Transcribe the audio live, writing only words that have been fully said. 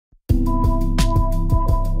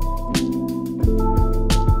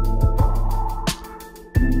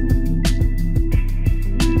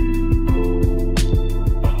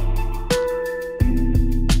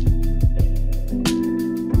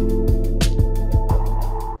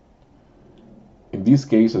this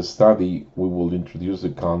case study, we will introduce the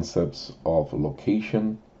concepts of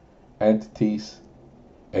location, entities,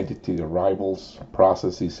 entity arrivals,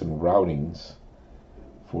 processes, and routings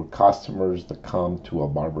for customers that come to a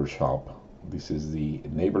barbershop. This is the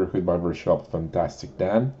neighborhood barbershop Fantastic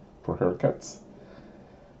Dan for haircuts.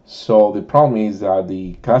 So the problem is that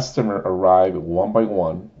the customer arrive one by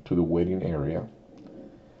one to the waiting area,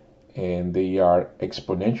 and they are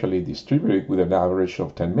exponentially distributed with an average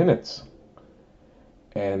of 10 minutes.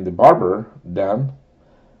 And the barber, Dan,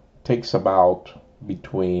 takes about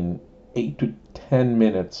between 8 to 10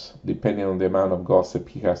 minutes, depending on the amount of gossip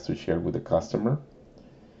he has to share with the customer,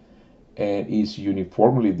 and is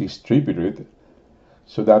uniformly distributed.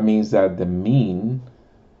 So that means that the mean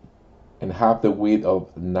and half the width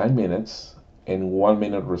of 9 minutes and 1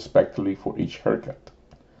 minute respectively for each haircut.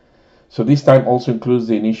 So this time also includes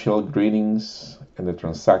the initial greetings and the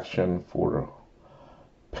transaction for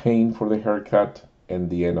paying for the haircut and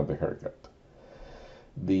the end of the haircut.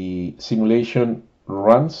 The simulation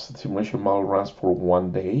model runs for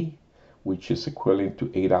 1 day, which is equivalent to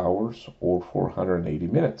 8 hours or 480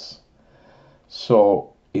 minutes.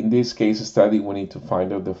 So in this case study, we need to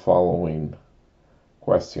find out the following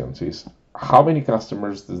questions: is how many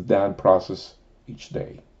customers does Dan process each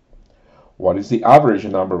day? What is the average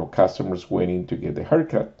number of customers waiting to get the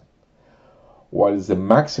haircut? What is the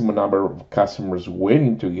maximum number of customers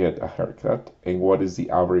waiting to get a haircut? And what is the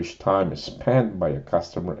average time spent by a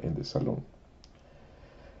customer in the salon?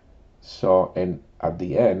 So, and at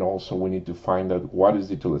the end also we need to find out what is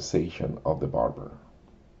the utilization of the barber.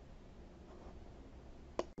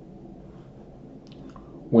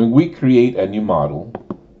 When we create a new model,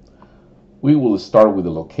 we will start with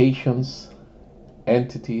the locations,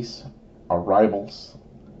 entities, arrivals,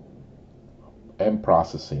 and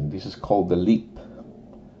processing. This is called the leap.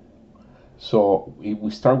 So if we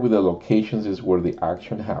start with the locations, is where the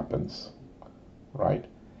action happens, right?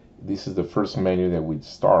 This is the first menu that we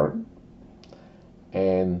start,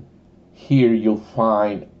 and here you'll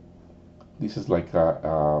find this is like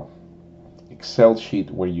a Excel sheet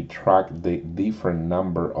where you track the different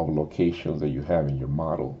number of locations that you have in your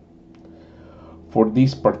model. For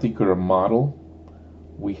this particular model,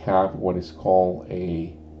 we have what is called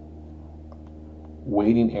a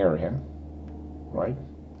waiting area, right?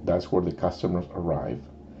 That's where the customers arrive.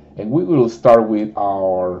 And we will start with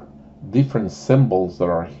our different symbols that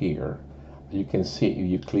are here. You can see if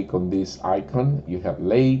you click on this icon, you have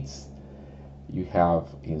lathes, you have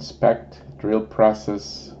inspect, drill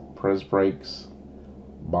presses, press brakes,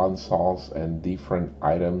 bond saws, and different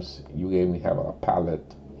items. You even have a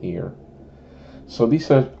pallet here. So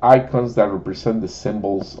these are icons that represent the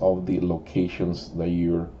symbols of the locations that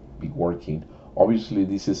you'll be working. Obviously,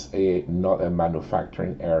 this is not a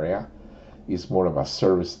manufacturing area. It's more of a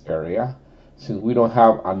service area. Since we don't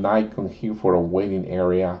have an icon here for a waiting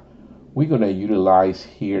area, we're going to utilize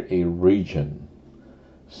here a region.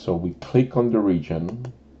 So we click on the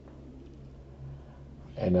region,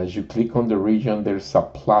 and as you click on the region, there's a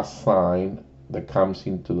plus sign that comes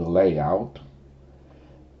into the layout,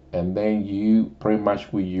 and then you pretty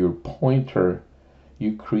much with your pointer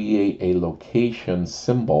you create a location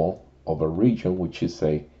symbol of a region, which is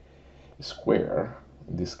a square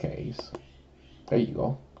in this case. There you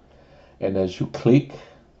go. And as you click,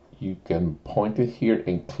 you can point it here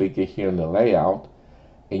and click it here in the layout,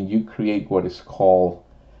 and you create what is called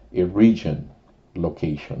a region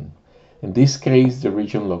location. In this case, the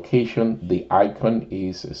region location, the icon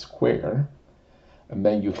is a square, and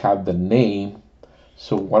then you have the name.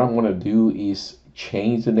 So what I'm going to do is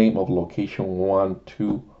change the name of location 1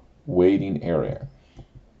 to waiting area.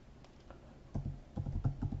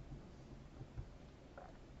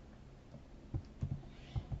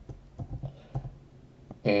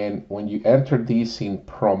 And when you enter this in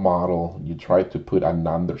Promodel, you try to put an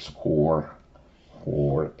underscore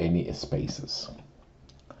for any spaces.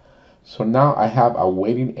 So now I have a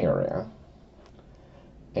waiting area,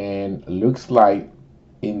 and looks like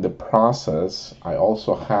in the process I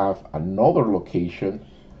also have another location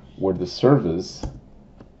where the service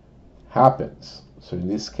happens. So in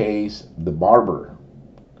this case, the barber.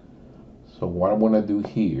 So what I'm going to do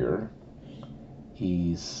here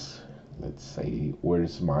is, let's say,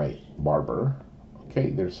 where's my barber?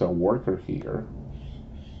 Okay, there's a worker here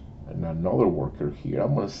and another worker here.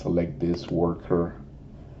 I'm going to select this worker.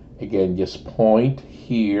 Again, just point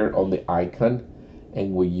here on the icon,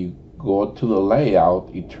 and when you go to the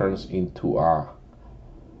layout, it turns into a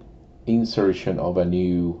insertion of a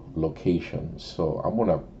new location. So I'm going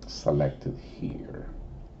to select it here.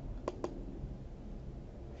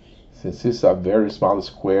 Since it's a very small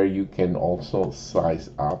square, you can also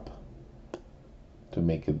size up to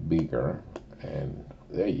make it bigger, and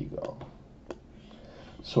there you go.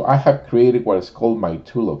 So I have created what is called my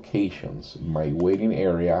two locations, my waiting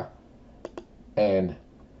area and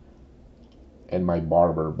my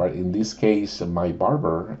barber. But in this case, my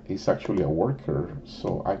barber is actually a worker,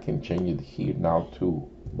 so I can change it here now to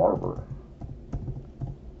barber.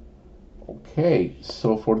 Okay,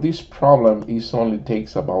 so for this problem, it only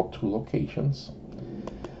takes about two locations.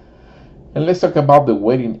 And let's talk about the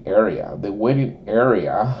waiting area. The waiting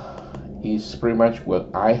area is pretty much what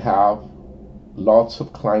I have lots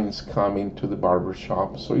of clients coming to the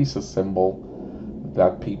barbershop, so it's a symbol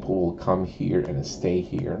that people will come here and stay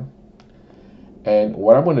here. And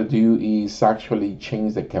what I'm going to do is actually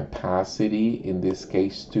change the capacity in this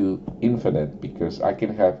case to infinite, because I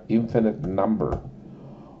can have infinite number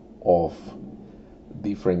of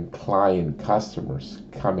different client customers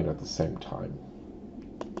coming at the same time.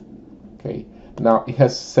 Okay, now it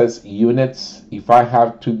says units. If I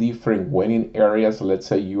have two different waiting areas, let's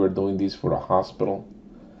say you are doing this for a hospital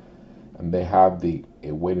and they have the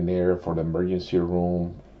waiting area for the emergency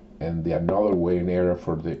room and another waiting area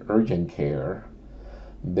for the urgent care,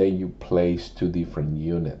 then you place two different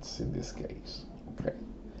units in this case. Okay,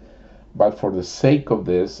 but for the sake of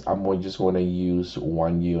this, I'm just going to use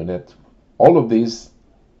one unit. All of these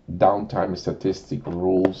downtime statistic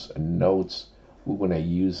rules and notes, we're going to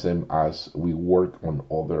use them as we work on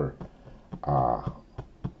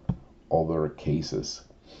other cases.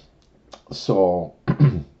 So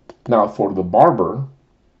now for the barber,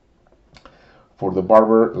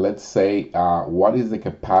 let's say what is the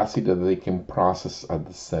capacity that they can process at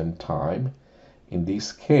the same time. In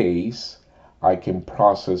this case, I can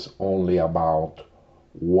process only about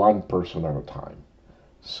one person at a time.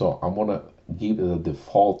 So I'm going to give it a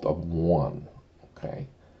default of one. Okay.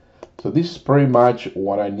 So this is pretty much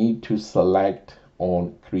what I need to select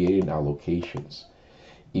on creating allocations.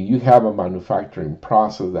 If you have a manufacturing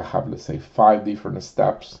process that have, let's say, 5 different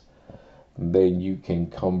steps, then you can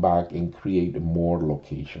come back and create more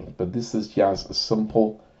locations. But this is just a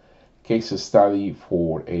simple case study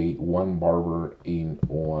for one barber in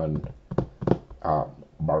one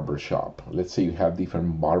barber shop. Let's say you have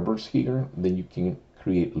different barbers here, then you can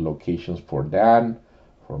create locations for Dan,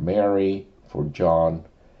 for Mary, for John,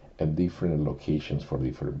 and different locations for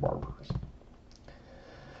different barbers.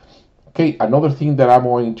 Okay, another thing that I'm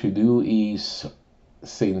going to do is,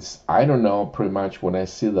 since I don't know pretty much when I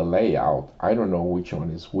see the layout, I don't know which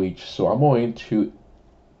one is which, so I'm going to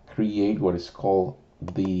create what is called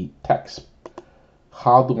the text.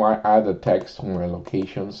 How do I add the text to my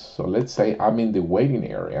locations? So let's say I'm in the waiting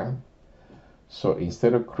area. So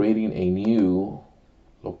instead of creating a new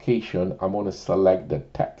location, I'm going to select the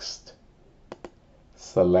text.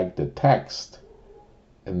 Select the text,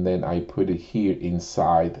 and then I put it here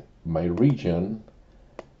inside my region,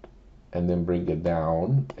 and then bring it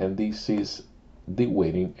down, and this is the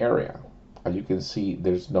waiting area. As you can see,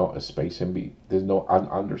 there's no space in B, there's no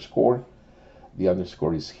underscore. The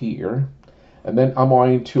underscore is here, and then I'm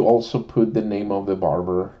going to also put the name of the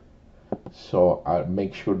barber. So I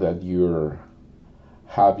make sure that you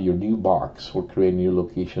have your new box for creating new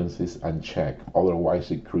locations is unchecked, otherwise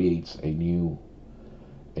it creates a new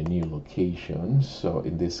location. So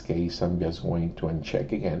in this case, I'm just going to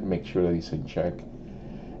uncheck again, make sure that it's unchecked,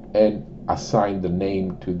 and assign the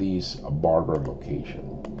name to this barber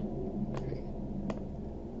location. Okay,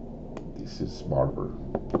 this is barber.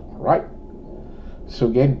 All right. So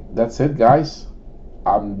again, that's it, guys.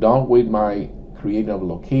 I'm done with my creating of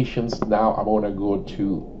locations. Now I'm going to go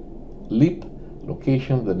to leap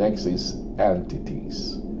location. The next is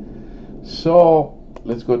entities. So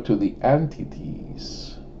let's go to the entities.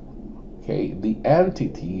 Okay, the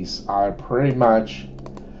entities are pretty much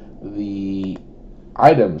the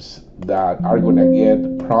items that are going to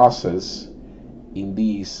get processed in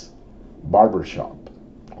this barbershop.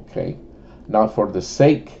 Okay, now for the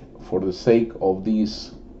sake of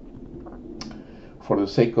this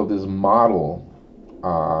model,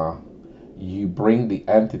 you bring the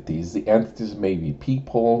entities. The entities may be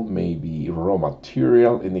people, maybe raw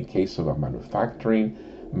material in the case of a manufacturing,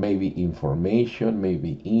 maybe information,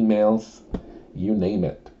 maybe emails, you name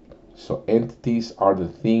it. So entities are the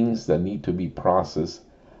things that need to be processed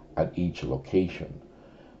at each location.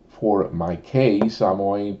 For my case, I'm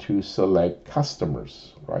going to select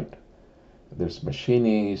customers, right? There's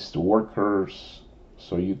machinists, workers,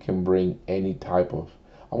 so you can bring any type of,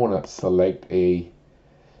 I want to select a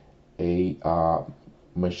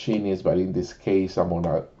machinist, but in this case, I'm going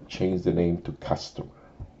to change the name to customer.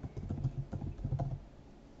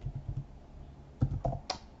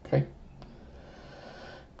 Okay.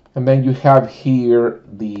 And then you have here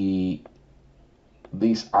the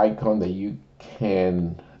this icon that you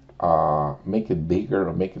can make it bigger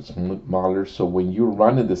or make it smaller. So when you're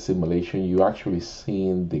running the simulation, you actually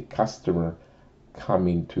seeing the customer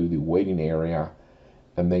coming to the waiting area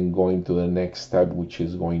and then going to the next step, which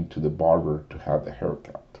is going to the barber to have the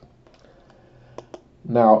haircut.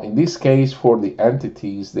 Now, in this case, for the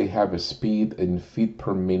entities, they have a speed in feet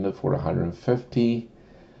per minute for 150.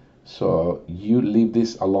 So you leave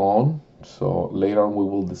this alone. So later on, we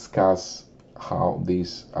will discuss how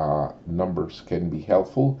these numbers can be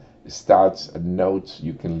helpful. Stats and notes,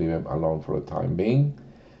 you can leave them alone for the time being.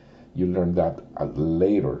 You learn that at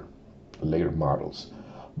later models.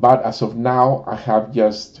 But as of now, I have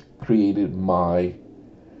just created my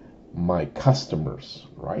customers,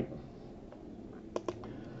 right?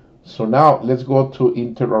 So now let's go to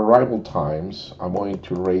inter-arrival times. I'm going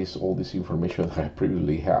to erase all this information that I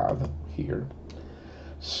previously had here.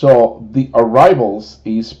 So the arrivals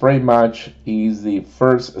is pretty much the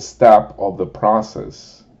first step of the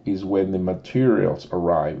process, is when the materials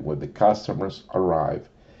arrive, when the customers arrive.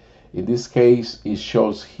 In this case, it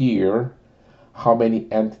shows here how many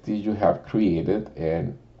entities you have created,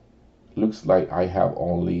 and looks like I have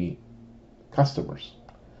only customers.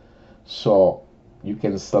 So you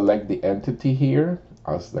can select the entity here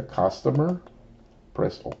as the customer,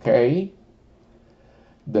 press OK.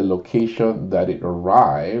 The location that it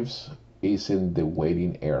arrives is in the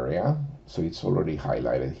waiting area, so it's already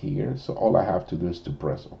highlighted here. So all I have to do is to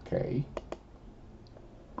press OK.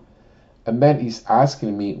 And then it's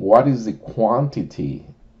asking me what is the quantity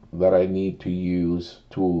that I need to use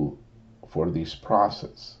for this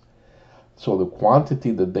process. So the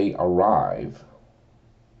quantity that they arrive,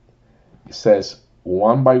 it says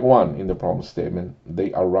one by one in the problem statement,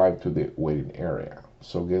 they arrive to the waiting area.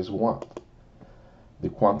 So guess what? The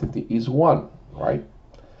quantity is 1, right?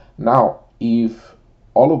 Now, if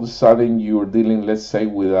all of a sudden you're dealing, let's say,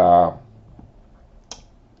 with you're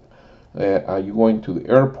going to the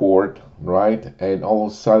airport, right? And all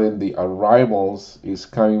of a sudden the arrivals is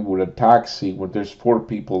coming with a taxi where there's 4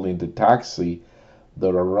 people in the taxi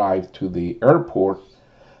that arrive to the airport,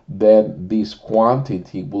 then this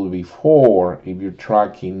quantity will be 4 if you're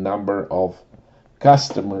tracking number of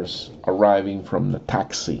customers arriving from the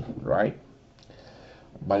taxi, right?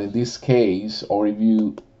 But in this case, or if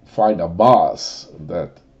you find a bus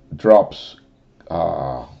that drops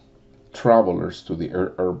travelers to the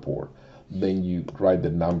airport, then you write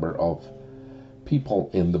the number of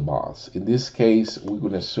people in the bus. In this case, we're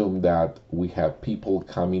going to assume that we have people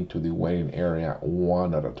coming to the waiting area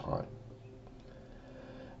one at a time.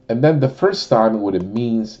 And then the first time, what it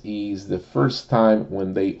means is the first time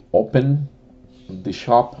when they open the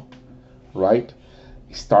shop, right,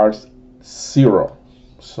 it starts 0.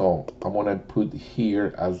 So I'm going to put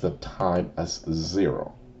here as the time as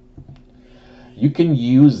 0. You can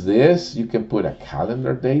use this, you can put a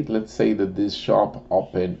calendar date. Let's say that this shop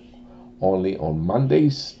opened only on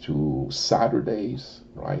Mondays to Saturdays,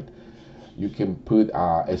 right? You can put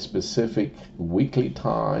a specific weekly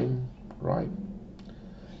time, right?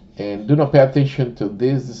 And do not pay attention to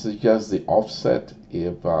this. This is just the offset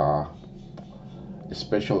if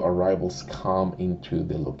special arrivals come into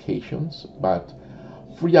the locations. But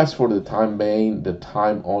just for the time being, the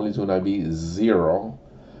time only is going to be 0,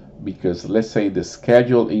 because let's say the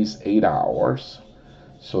schedule is 8 hours.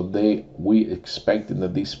 So we expecting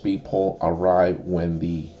that these people arrive when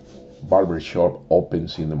the barbershop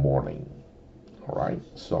opens in the morning. All right,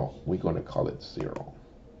 so we're going to call it 0.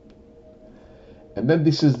 And then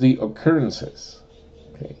this is the occurrences.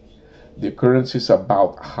 Okay, the occurrence is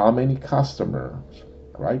about how many customers,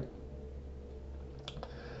 right?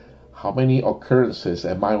 How many occurrences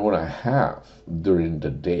am I going to have during the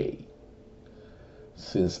day?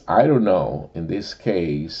 Since I don't know, in this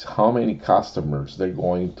case, how many customers they're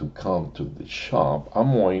going to come to the shop,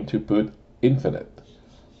 I'm going to put infinite,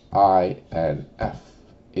 INF,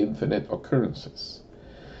 infinite occurrences.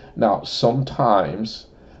 Now, sometimes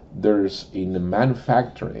there's in the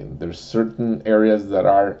manufacturing, there's certain areas that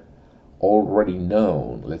are already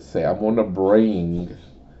known. Let's say I'm going to bring,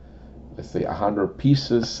 let's say 100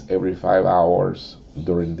 pieces every 5 hours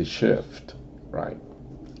during the shift, right?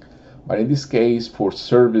 But in this case, for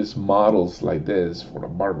service models like this, for a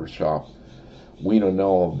barbershop, we don't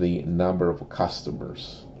know the number of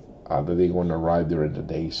customers that they're going to arrive during the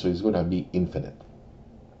day, so it's going to be infinite.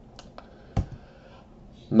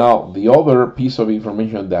 Now, the other piece of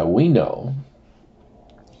information that we know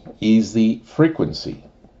is the frequency,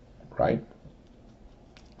 right?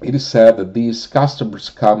 It is said that these customers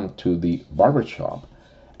come to the barbershop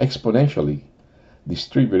exponentially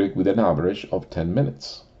distributed with an average of 10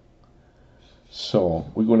 minutes. So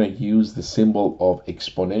we're going to use the symbol of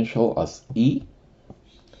exponential as E,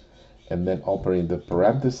 and then opening the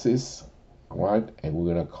parentheses, right? And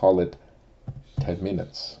we're going to call it 10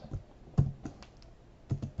 minutes.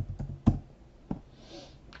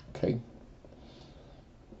 Okay.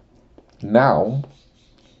 Now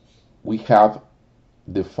we have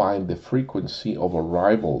defined the frequency of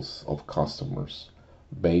arrivals of customers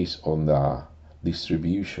based on the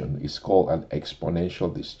distribution. It's called an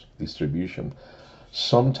exponential distribution.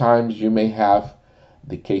 Sometimes you may have,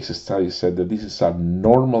 the case study said that this is a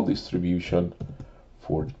normal distribution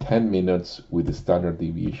for 10 minutes with a standard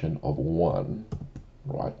deviation of 1,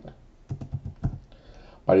 right?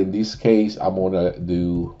 But in this case, I'm going to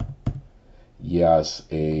do, yes,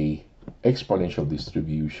 a exponential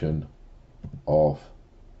distribution of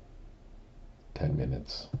 10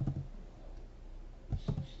 minutes.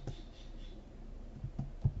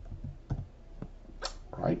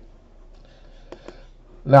 Right?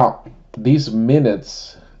 Now, these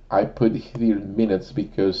minutes, I put here minutes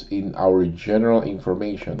because in our general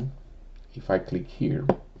information, if I click here,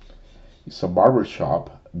 it's a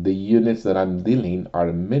barbershop, the units that I'm dealing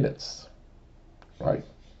are minutes, right?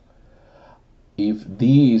 If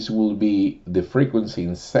these will be the frequency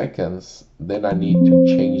in seconds, then I need to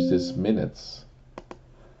change this minutes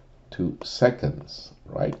to seconds,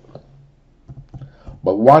 right?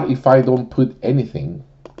 But what if I don't put anything?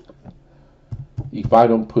 If I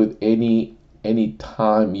don't put any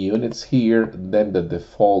time units here, then the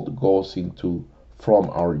default goes into from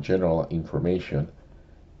our general information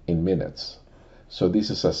in minutes. So this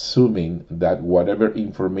is assuming that whatever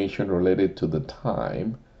information related to the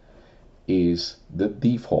time is the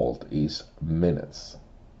default is minutes.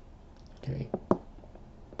 Okay.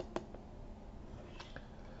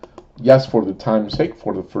 Just for the time's sake,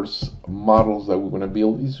 for the first models that we're going to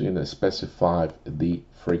build, is going to specify the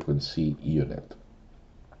frequency unit.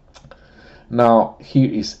 Now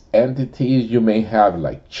here is entities. You may have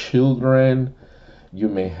like children, you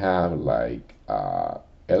may have like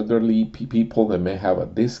elderly people that may have a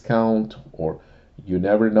discount, or you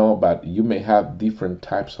never know, but you may have different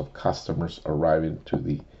types of customers arriving to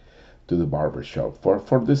the barbershop.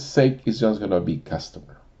 For this sake, it's just going to be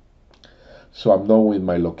customer. So I'm done with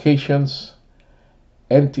my locations,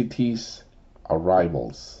 entities,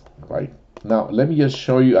 arrivals, right? Now let me just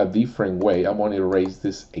show you a different way. I'm going to erase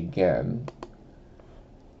this again,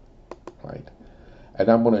 right? And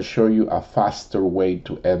I'm going to show you a faster way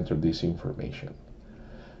to enter this information.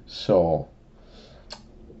 So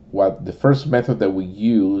what the first method that we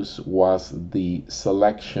used was the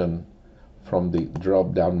selection from the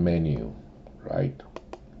drop-down menu, right?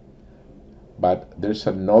 But there's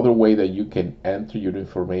another way that you can enter your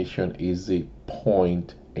information, is the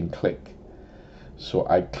point and click. So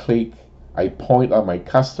I point at my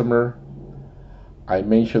customer, I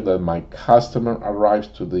mention that my customer arrives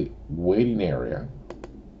to the waiting area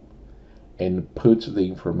and puts the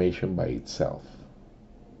information by itself.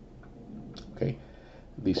 Okay,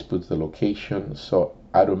 this puts the location, so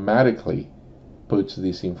automatically puts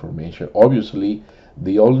this information. Obviously,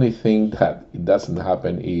 the only thing that it doesn't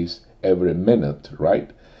happen is every minute, right?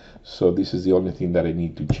 So this is the only thing that I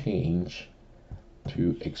need to change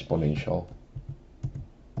to exponential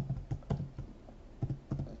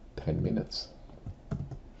 10 minutes.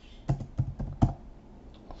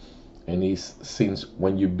 And it's, since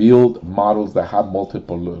when you build models that have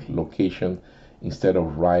multiple location, instead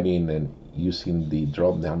of writing and using the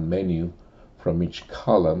drop-down menu from each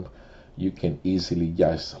column, you can easily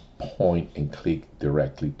just point and click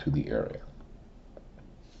directly to the area.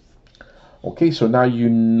 Okay, so now you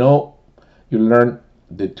learn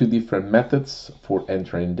the two different methods for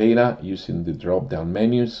entering data, using the drop-down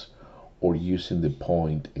menus or using the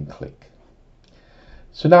point and click.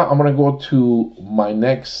 So now I'm going to go to my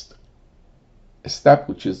next step,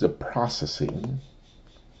 which is the processing.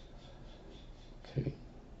 Okay,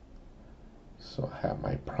 so I have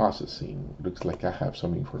my processing. Looks like I have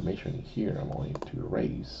some information here I'm going to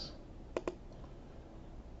erase.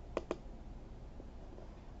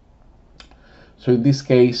 So in this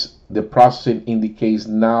case, the processing indicates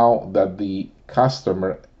now that the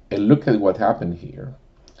customer, and look at what happened here.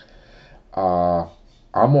 I'm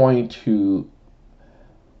going to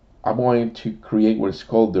create what's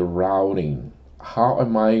called the routing. How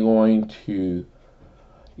am I going to,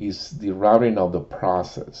 is the routing of the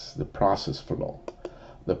process flow.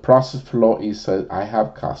 The process flow is I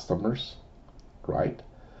have customers, right,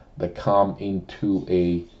 that come into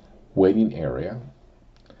a waiting area,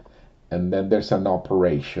 and then there's an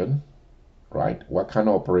operation, right? What kind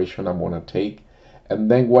of operation I'm going to take,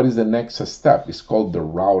 and then what is the next step? It's called the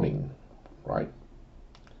routing, right?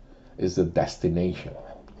 is the destination.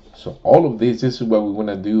 So all of this is what we want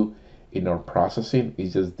to do in our processing,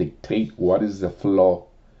 is just dictate what is the flow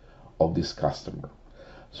of this customer.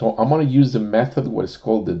 So I'm going to use the method, what is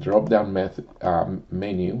called the drop down method,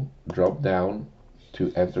 menu, drop down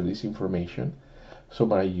to enter this information. So I'm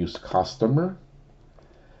going to use customer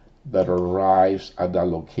that arrives at that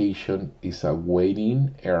location is a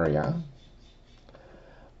waiting area.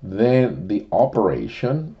 Then the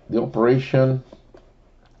operation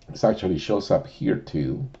is actually shows up here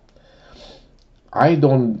too. I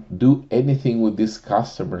don't do anything with this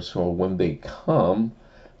customer, so when they come,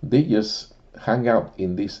 they just hang out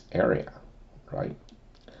in this area, right?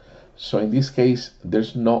 So in this case,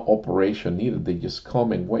 there's no operation needed. They just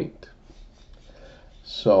come and wait.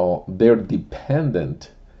 So they're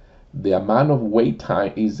dependent. The amount of wait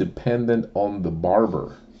time is dependent on the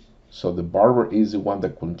barber. So the barber is the one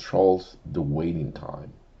that controls the waiting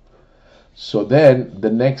time. So then the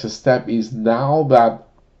next step is, now that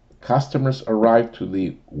customers arrive to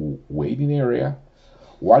the waiting area,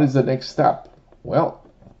 what is the next step? Well,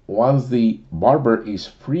 once the barber is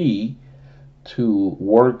free to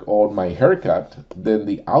work on my haircut, then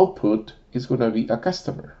the output is going to be a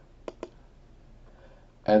customer.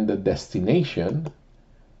 And the destination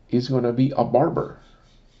is going to be a barber,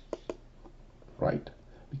 right?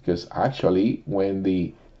 Because actually, when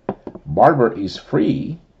the barber is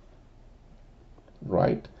free,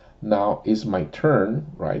 right, now is my turn,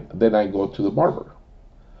 right? Then I go to the barber.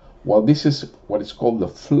 Well, this is what is called the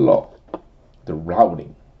flow, the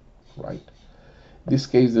routing, right? In this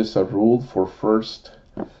case, there's a rule for first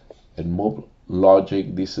and move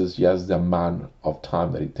logic. This is just the amount of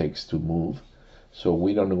time that it takes to move. So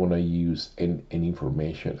we don't want to use any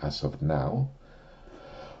information as of now.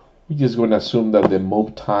 We're just going to assume that the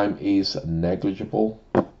move time is negligible.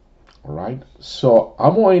 All right. So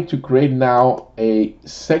I'm going to create now a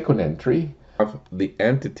second entry of the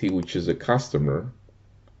entity, which is a customer,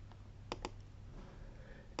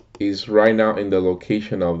 is right now in the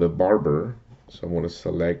location of the barber. So I'm going to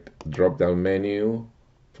select drop down menu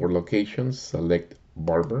for locations, select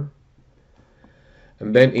barber.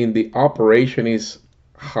 And then in the operation is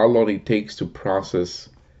how long it takes to process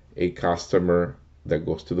a customer that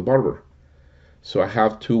goes to the barber. So I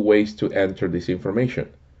have two ways to enter this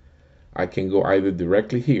information. I can go either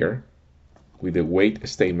directly here with the wait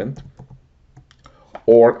statement,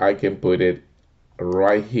 or I can put it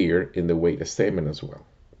right here in the wait statement as well.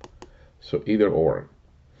 So either or.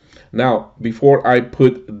 Now, before I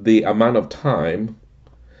put the amount of time,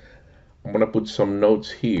 I'm going to put some notes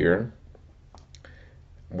here.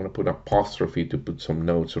 I'm going to put apostrophe to put some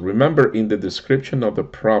notes. So remember, in the description of the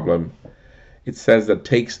problem, it says that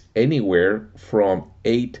takes anywhere from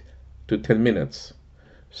 8 to 10 minutes.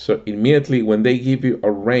 So immediately when they give you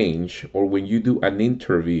a range, or when you do an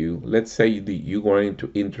interview, let's say you're going to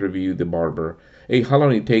interview the barber, hey, how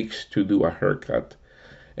long it takes to do a haircut?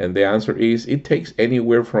 And the answer is, it takes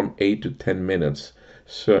anywhere from 8 to 10 minutes.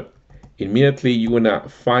 So immediately you're going to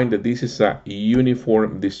find that this is a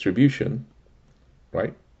uniform distribution,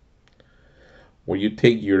 right? Where you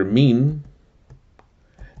take your mean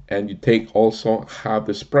and you take also half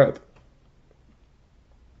the spread.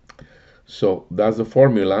 So that's the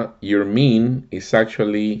formula. Your mean is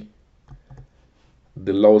actually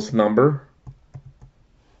the lowest number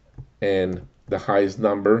and the highest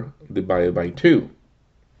number divided by 2,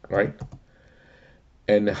 right?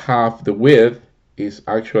 And half the width is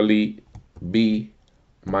actually B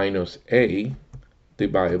minus A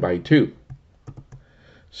divided by 2.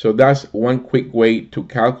 So that's one quick way to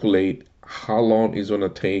calculate how long it's going to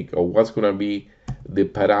take, or what's going to be the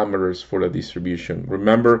parameters for the distribution.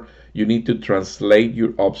 Remember, you need to translate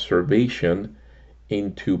your observation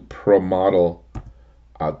into Promodel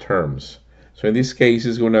terms. So in this case,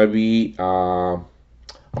 it's going to be, I'm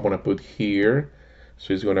going to put here,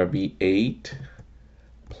 so it's going to be 8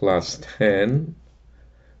 plus 10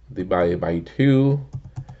 divided by 2,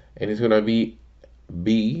 and it's going to be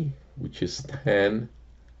B, which is 10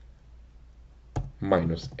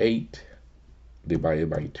 minus 8 divided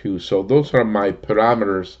by 2. So those are my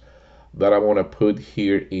parameters that I want to put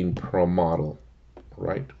here in Promodel,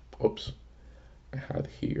 right? Oops, I had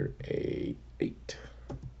here a 8.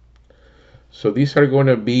 So these are going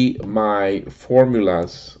to be my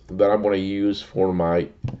formulas that I'm going to use for my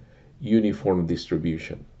uniform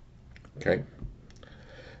distribution. Okay.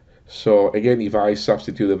 So again, if I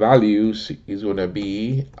substitute the values, it's going to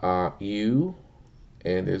be U,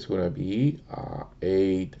 and it's going to be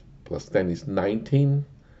 8 plus 10 is 19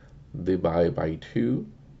 divided by 2.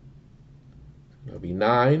 It's going to be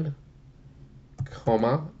 9,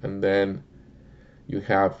 comma, and then you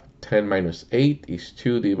have 10 minus 8 is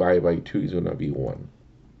 2 divided by 2 is going to be 1.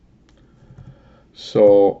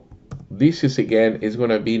 So this is again is going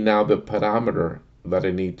to be now the parameter that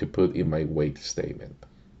I need to put in my weight statement.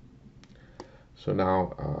 So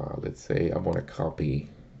now let's say I'm going to copy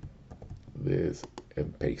this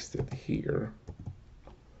and paste it here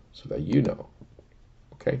so that you know.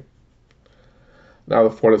 Okay. Now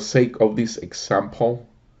for the sake of this example,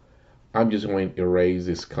 I'm just going to erase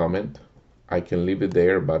this comment. I can leave it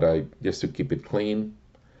there, but just to keep it clean,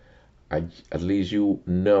 at least you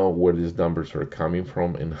know where these numbers are coming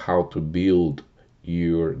from and how to build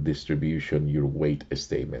your distribution, your weight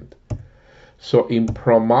statement. So in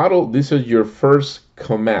Promodel, this is your first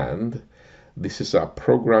command. This is a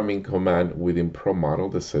programming command within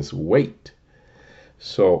Promodel that says wait.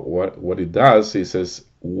 So what it does is it says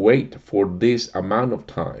wait for this amount of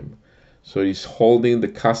time. So it's holding the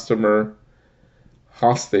customer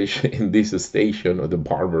hostage in this station or the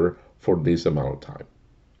barber for this amount of time.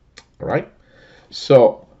 All right.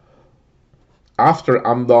 So after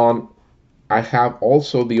I'm done, I have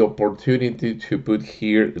also the opportunity to put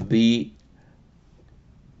here the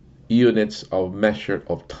units of measure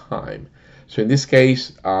of time. So in this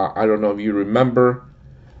case, I don't know if you remember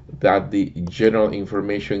that the general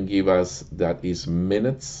information give us that is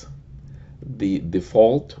minutes, the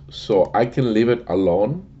default. So I can leave it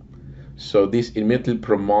alone. So this immediately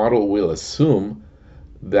Promodel will assume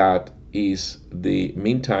that is the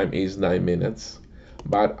mean time is 9 minutes,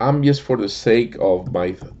 but I'm just for the sake of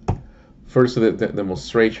my first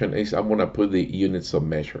demonstration is I'm going to put the units of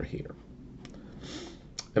measure here.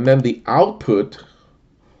 And then the output,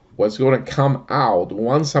 what's going to come out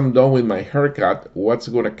once I'm done with my haircut, what's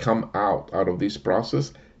going to come out of this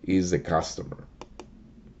process is the customer,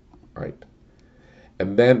 right?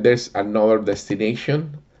 And then there's another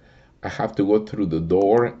destination. I have to go through the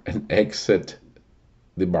door and exit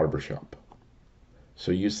the barbershop.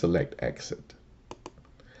 So you select exit.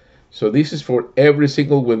 So this is for every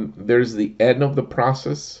single, when there's the end of the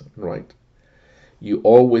process, right? You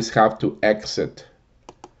always have to exit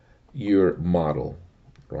your model,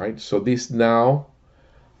 right? So this now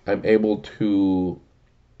I'm able to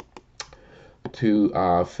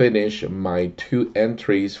finish my 2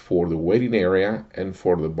 entries for the waiting area and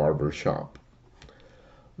for the barber shop.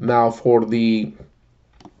 Now for the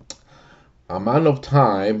amount of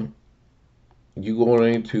time, you're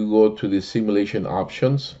going to go to the simulation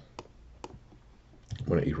options. I'm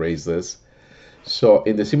going to erase this. So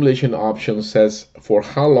in the simulation option says for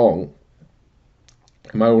how long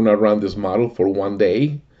am I going to run this model for 1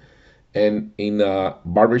 day, and in a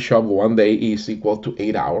barbershop 1 day is equal to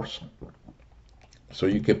 8 hours. So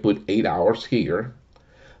you can put 8 hours here.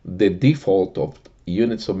 The default of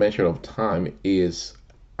units of measure of time is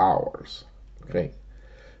hours. Okay.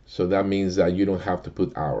 So that means that you don't have to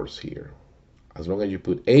put hours here. As long as you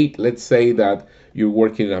put 8, let's say that you're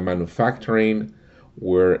working in a manufacturing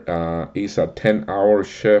where it's a 10-hour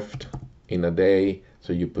shift in a day,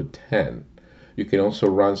 so you put 10. You can also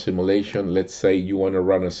run simulation. Let's say you want to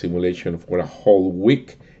run a simulation for a whole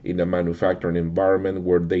week in a manufacturing environment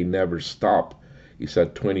where they never stop. It's a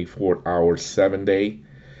 24-hour, 7-day,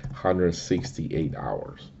 168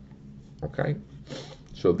 hours. Okay?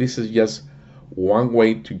 So this is just one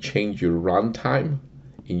way to change your runtime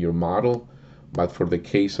in your model, but for the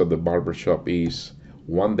case of the barbershop is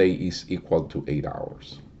 1 day is equal to 8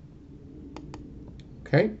 hours.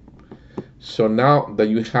 Okay, so now that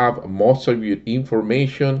you have most of your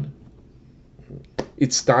information,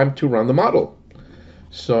 it's time to run the model.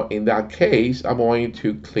 So in that case, I'm going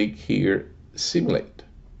to click here, simulate.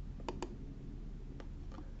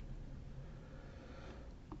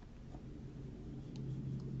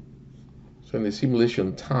 So in the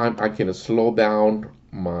simulation time, I can slow down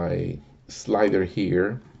my slider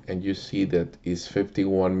here, and you see that is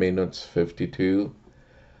 51 minutes 52.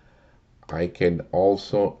 I can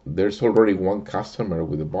also, there's already one customer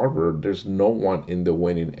with a barber. There's no one in the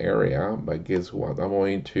waiting area, but guess what? I'm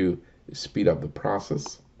going to speed up the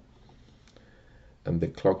process, and the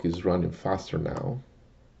clock is running faster now.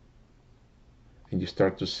 And you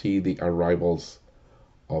start to see the arrivals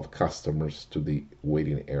of customers to the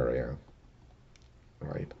waiting area.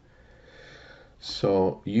 Right.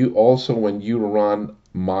 So you also, when you run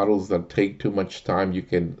models that take too much time, you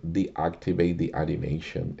can deactivate the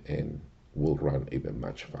animation and will run even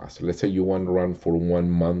much faster. Let's say you want to run for 1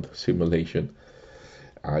 month simulation.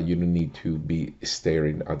 You don't need to be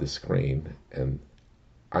staring at the screen and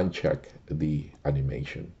uncheck the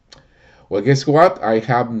animation. Well, guess what? I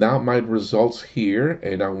have now my results here,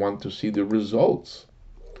 and I want to see the results.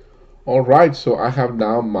 All right, so I have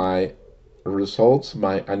now my results,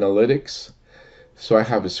 my analytics. So I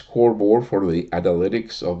have a scoreboard for the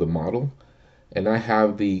analytics of the model, and I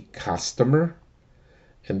have the customer,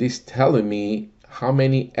 and this telling me how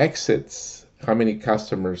many exits, how many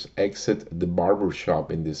customers exit the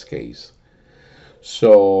barbershop in this case.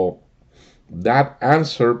 So that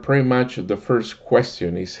answer, pretty much the first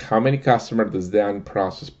question is how many customers does Dan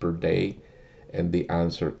process per day? And the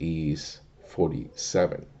answer is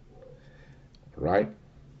 47, right?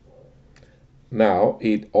 Now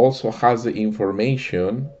it also has the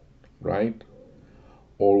information, right?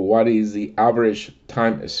 Or what is the average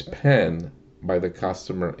time spent by the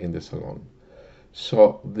customer in the salon.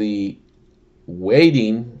 So the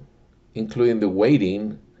waiting, including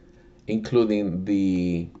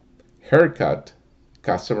the haircut,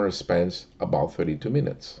 customer spends about 32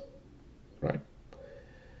 minutes, right?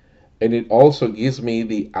 And it also gives me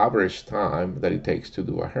the average time that it takes to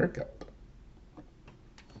do a haircut,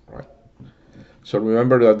 right? So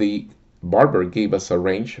remember that the barber gave us a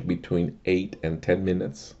range between 8 and 10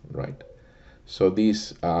 minutes, right? So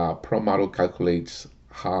this Promodel calculates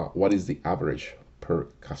what is the average per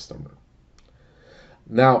customer.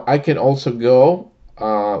 Now I can also go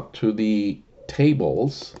to the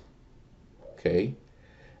tables, okay,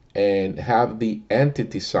 and have the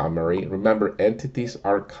entity summary. Remember, entities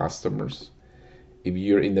are customers. If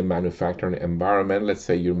you're in the manufacturing environment, let's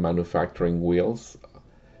say you're manufacturing wheels,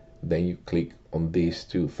 then you click on this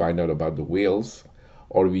to find out about the wheels.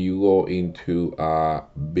 Or if you go into a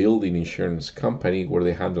building insurance company where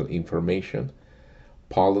they handle information,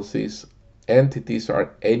 policies, entities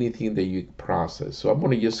are anything that you process. So I'm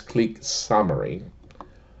going to just click summary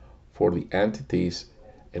for the entities,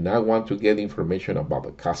 and I want to get information about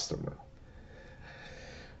the customer,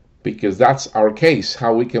 because that's our case,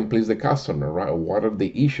 how we can please the customer, right? What are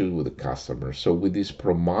the issues with the customer? So with this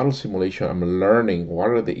Promodel simulation, I'm learning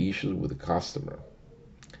what are the issues with the customer.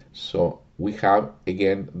 So we have,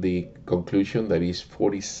 again, the conclusion that is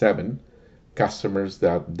 47 customers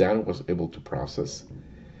that Dan was able to process.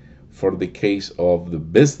 For the case of the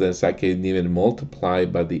business, I can even multiply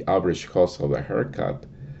by the average cost of a haircut,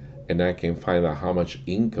 and I can find out how much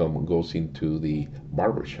income goes into the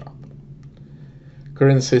barbershop.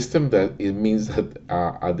 Current system, that it means that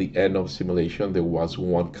at the end of simulation there was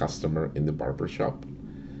one customer in the barbershop,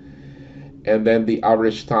 and then the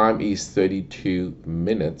average time is 32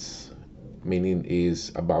 minutes, meaning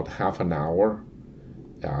is about half an hour.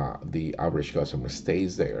 The average customer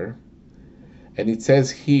stays there, and it says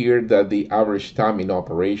here that the average time in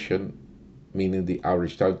operation, meaning the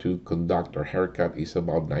average time to conduct a haircut, is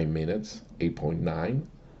about 9 minutes, 8.9.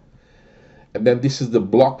 And then this is the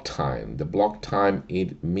block time. The block time,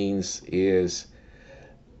 it means is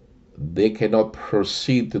they cannot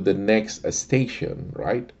proceed to the next station,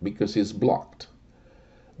 right? Because it's blocked.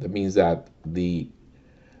 That means that the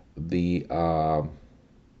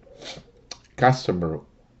customer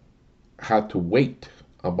had to wait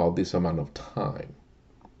about this amount of time,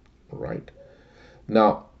 right?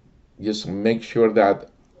 Now, just make sure that,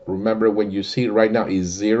 remember, when you see right now is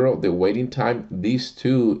 0, the waiting time, these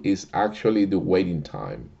two is actually the waiting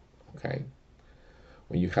time, okay?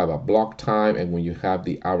 When you have a block time and when you have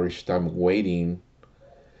the average time waiting,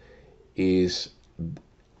 is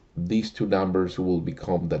these two numbers will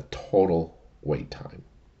become the total wait time,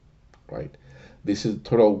 right? This is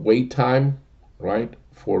total wait time, right,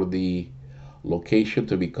 for the location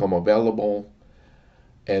to become available,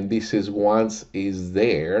 and this is once is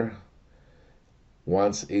there.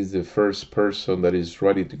 Once is the first person that is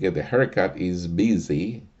ready to get the haircut is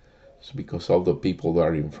busy, it's because of the people that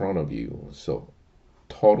are in front of you. So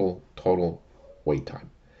total wait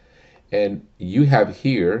time. And you have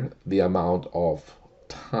here the amount of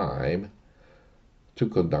time to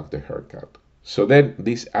conduct the haircut. So then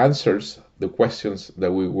this answers the questions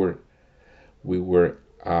that we were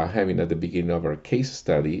having at the beginning of our case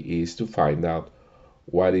study, is to find out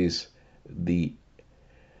what is the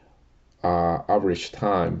average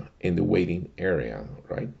time in the waiting area,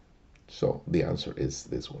 right? So the answer is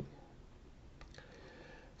this one.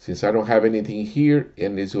 Since I don't have anything here,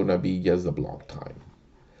 and it's gonna be just the block time.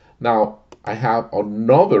 Now I have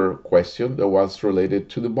another question that was related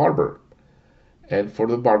to the barber, and for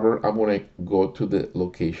the barber I'm gonna go to the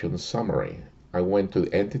location summary. I went to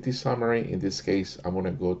the entity summary. In this case, I'm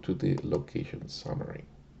gonna go to the location summary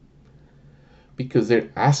because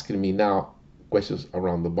they're asking me now questions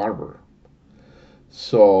around the barber.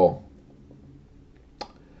 So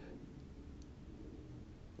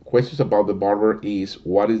questions about the barber is,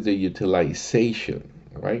 what is the utilization,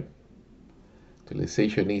 right?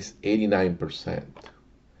 Utilization is 89%.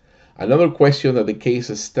 Another question that the case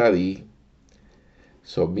study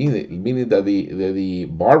So meaning that the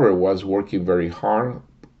barber was working very hard.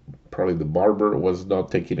 Probably the barber was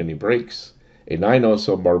not taking any breaks. And I know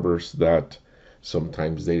some barbers that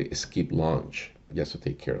sometimes they skip lunch just to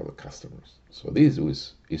take care of the customers. So this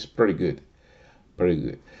is pretty good, pretty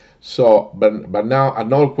good. So, but now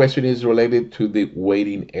another question is related to the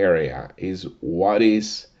waiting area. Is what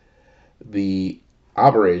is the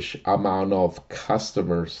average amount of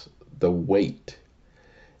customers the wait?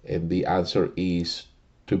 And the answer is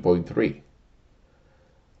 2.3,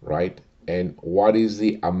 right? And what is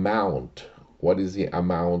the amount? What is the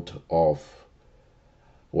amount of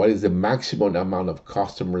what is the maximum amount of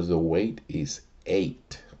customers the wait is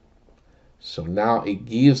 8. So now it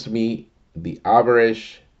gives me the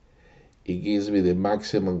average, it gives me the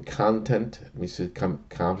maximum content,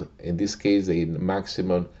 in this case the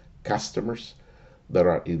maximum customers that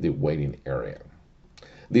are in the waiting area.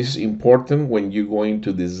 This is important when you're going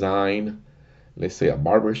to design, let's say, a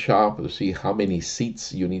barber shop, to see how many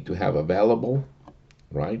seats you need to have available,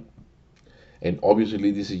 right? And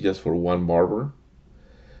obviously this is just for one barber,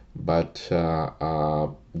 but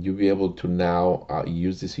you'll be able to now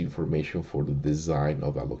use this information for the design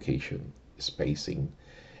of a location, spacing,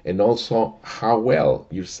 and also how well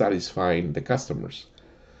you're satisfying the customers.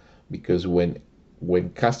 Because when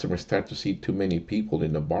customers start to see too many people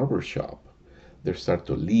in a barber shop, they start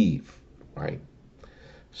to leave, right?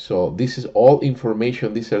 So this is all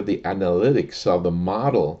information. These are the analytics of the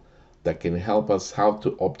model that can help us how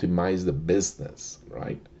to optimize the business,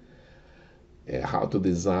 right? How to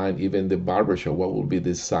design even the barbershop. What will be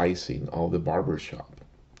the sizing of the barbershop?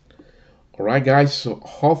 All right, guys. So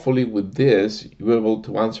hopefully with this, you're able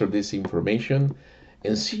to answer this information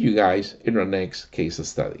and see you guys in our next case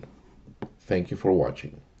study. Thank you for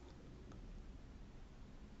watching.